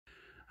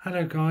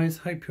Hello guys,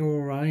 hope you're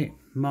alright.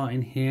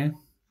 Martin here.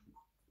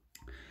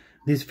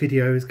 This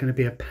video is going to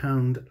be a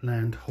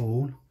Poundland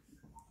haul.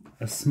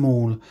 A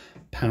small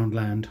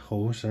Poundland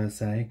haul, shall I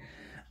say.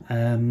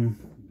 I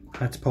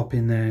had to pop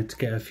in there to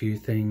get a few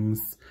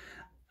things.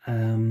 I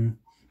had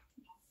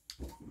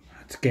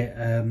to get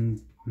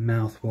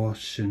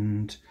mouthwash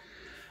and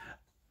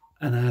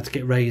I had to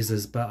get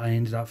razors, but I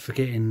ended up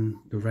forgetting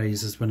the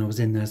razors when I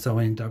was in there, so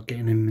I ended up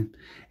getting them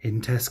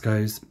in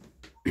Tesco's.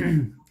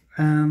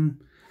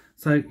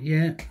 So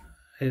yeah,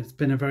 it's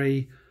been a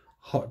very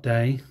hot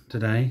day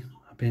today.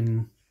 I've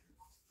been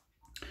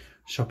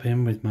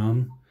shopping with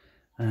Mum,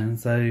 and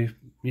so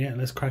yeah,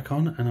 let's crack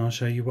on and I'll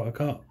show you what I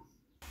got.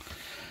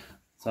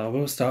 So I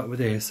will start with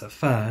this at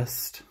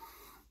first.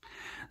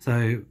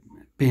 So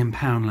being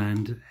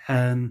Poundland,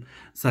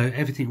 so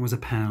everything was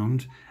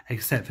 £1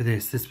 except for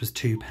this. This was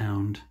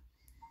 £2.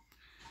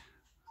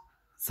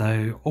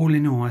 So all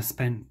in all, I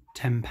spent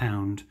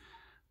 £10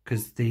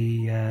 because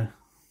the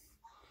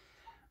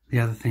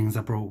other things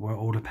I brought were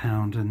all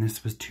 £1 and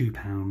this was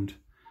 £2.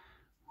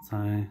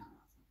 So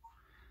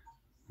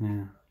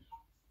yeah,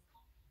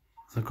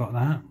 so I got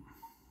that,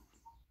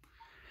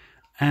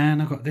 and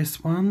I got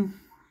this one,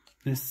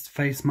 this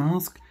face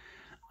mask.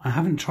 I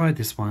haven't tried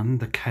this one,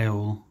 the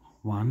kale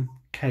one,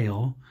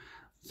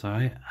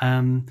 sorry.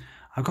 I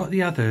got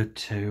the other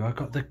two. I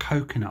got the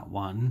coconut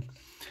one,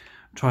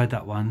 tried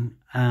that one.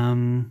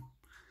 I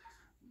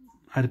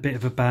had a bit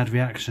of a bad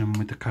reaction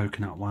with the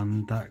coconut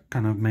one. That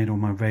kind of made all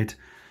my red,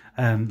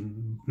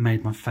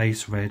 made my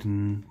face red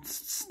and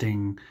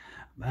sting.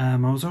 I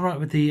was alright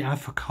with the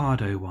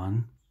avocado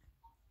one,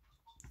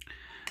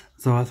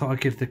 so I thought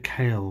I'd give the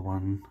kale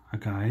one a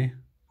go.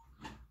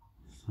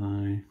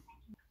 So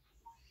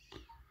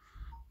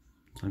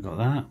I got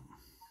that.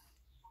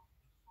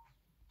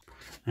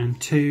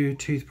 And 2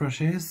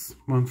 toothbrushes,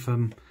 one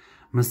for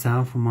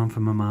myself and one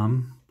for my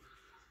mum.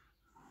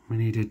 We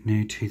needed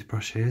new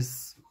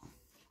toothbrushes.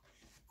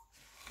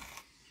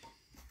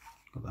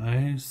 Got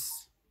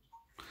those.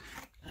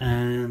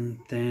 And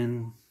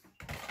then,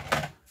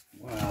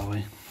 where are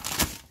we?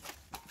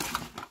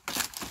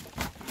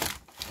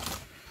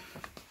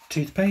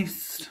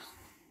 Toothpaste.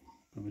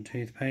 Got my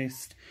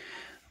toothpaste.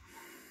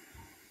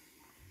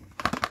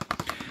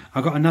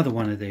 I got another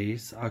one of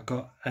these. I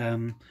got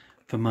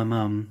for my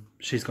mum.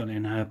 She's got it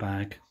in her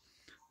bag.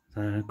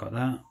 So I got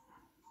that.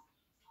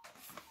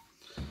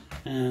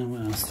 And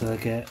what else did I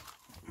get?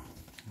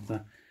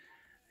 The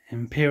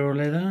Imperial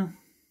leather,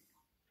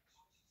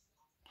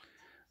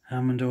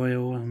 almond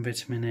oil and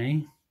vitamin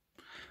E.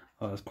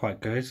 Oh, that's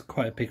quite good.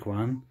 Quite a big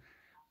one.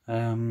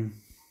 For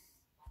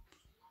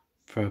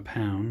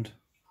 £1.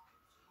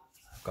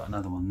 I've got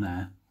another one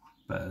there,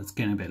 but it's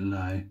getting a bit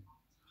low.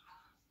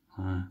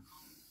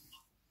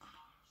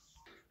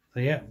 So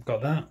yeah,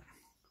 got that.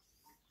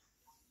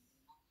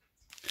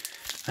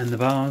 And the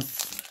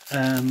bars,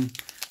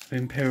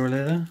 Imperial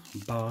leather,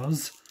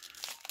 bars,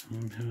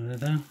 Imperial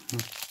leather,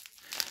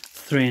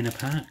 3 in a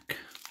pack.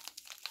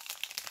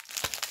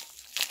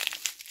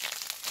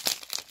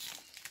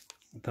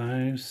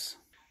 Those,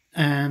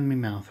 and my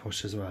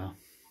mouthwash as well.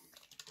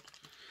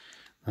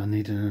 I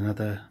needed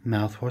another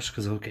mouthwash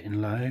because I was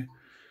getting low.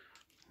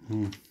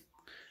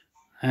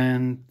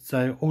 And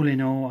so all in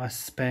all, I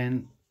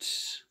spent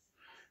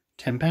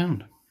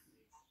 £10.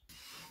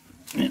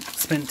 Yeah,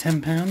 spent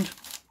 £10.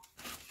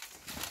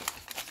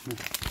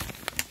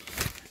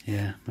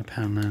 Yeah, my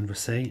Poundland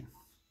receipt.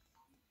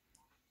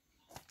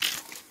 I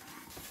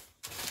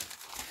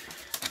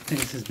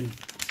think this has been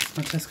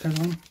my Tesco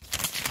one.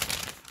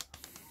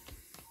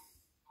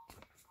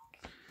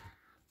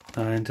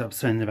 I ended up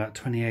spending about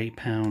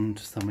 £28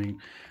 something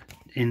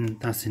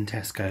that's in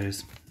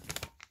Tesco's.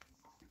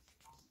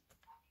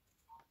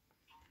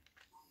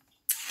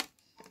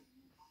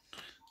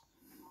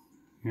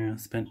 Yeah, I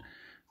spent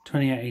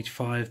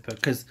 £28.85, but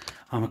because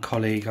I'm a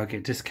colleague I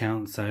get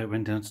discounts, so it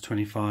went down to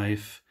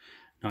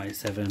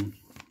 £25.97.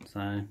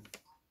 So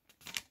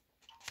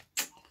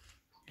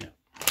yeah,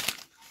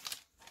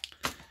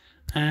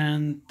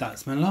 and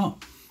that's my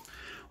lot.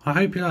 I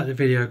hope you like the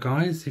video,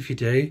 guys. If you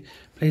do,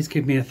 please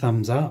give me a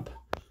thumbs up.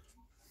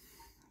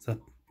 It's a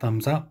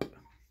thumbs up.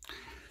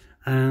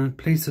 And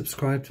please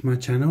subscribe to my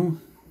channel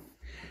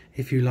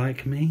if you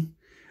like me,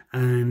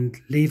 and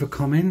leave a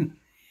comment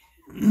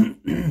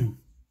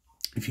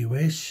if you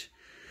wish.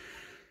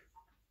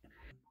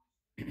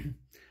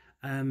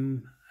 A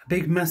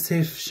big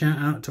massive shout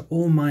out to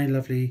all my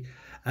lovely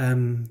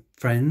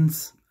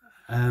friends,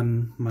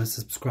 my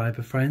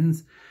subscriber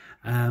friends.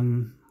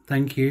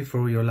 Thank you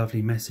for all your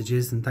lovely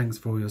messages, and thanks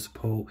for all your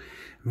support.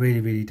 It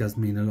really does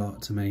mean a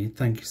lot to me.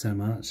 Thank you so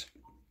much.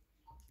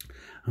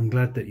 I'm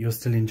glad that you're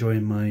still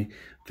enjoying my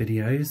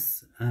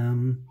videos,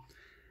 and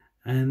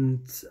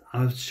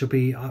I shall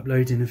be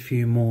uploading a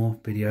few more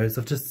videos.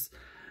 I've just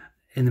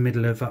in the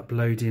middle of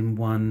uploading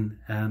one.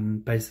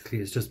 Basically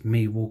it's just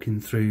me walking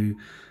through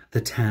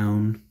the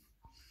town,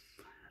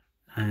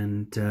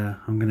 and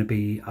I'm going to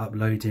be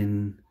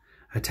uploading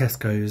a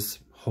Tesco's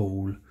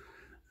haul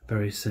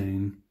very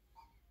soon.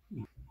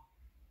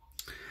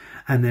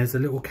 And there's a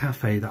little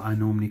cafe that I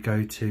normally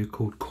go to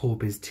called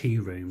Corby's Tea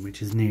Room,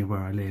 which is near where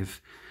I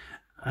live.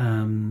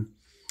 And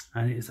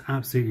it's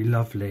absolutely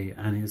lovely,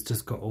 and it's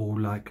just got all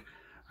like,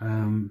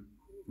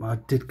 I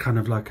did kind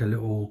of like a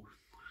little,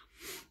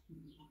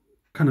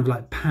 kind of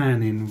like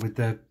panning with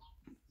the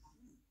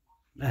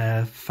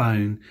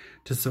phone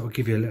to sort of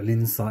give you a little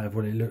insight of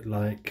what it looked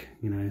like,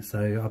 you know.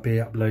 So I'll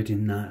be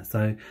uploading that,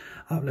 so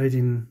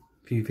uploading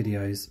a few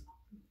videos.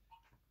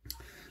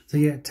 So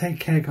yeah,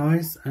 take care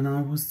guys, and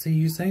I will see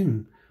you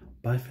soon.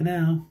 Bye for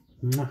now.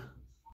 Mwah.